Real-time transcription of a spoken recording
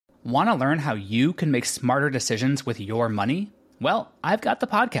Want to learn how you can make smarter decisions with your money? Well, I've got the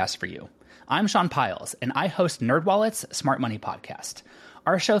podcast for you. I'm Sean Piles, and I host NerdWallet's Smart Money Podcast.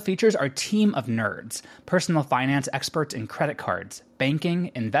 Our show features our team of nerds, personal finance experts in credit cards,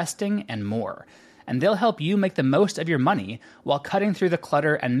 banking, investing, and more. And they'll help you make the most of your money while cutting through the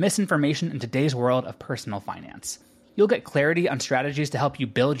clutter and misinformation in today's world of personal finance. You'll get clarity on strategies to help you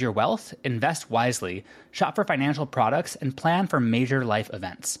build your wealth, invest wisely, shop for financial products, and plan for major life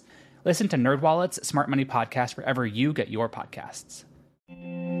events. Listen to NerdWallet's Smart Money Podcast wherever you get your podcasts.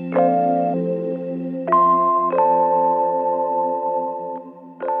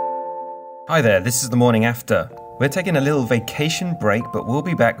 Hi there, this is the morning after. We're taking a little vacation break, but we'll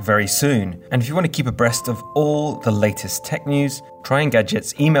be back very soon. And if you want to keep abreast of all the latest tech news, try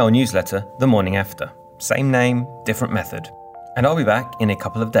Engadget's email newsletter, The Morning After. Same name, different method. And I'll be back in a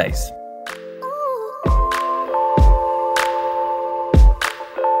couple of days.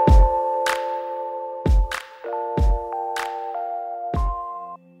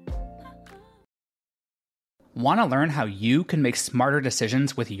 Want to learn how you can make smarter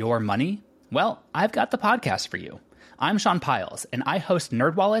decisions with your money? Well, I've got the podcast for you. I'm Sean Piles, and I host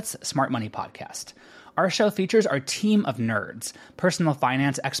NerdWallet's Smart Money Podcast. Our show features our team of nerds, personal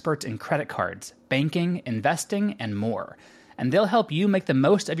finance experts in credit cards, banking, investing, and more. And they'll help you make the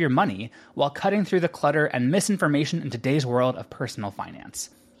most of your money while cutting through the clutter and misinformation in today's world of personal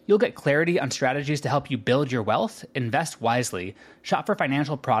finance. You'll get clarity on strategies to help you build your wealth, invest wisely, shop for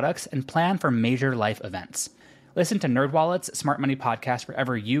financial products, and plan for major life events. Listen to NerdWallet's Smart Money Podcast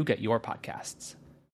wherever you get your podcasts.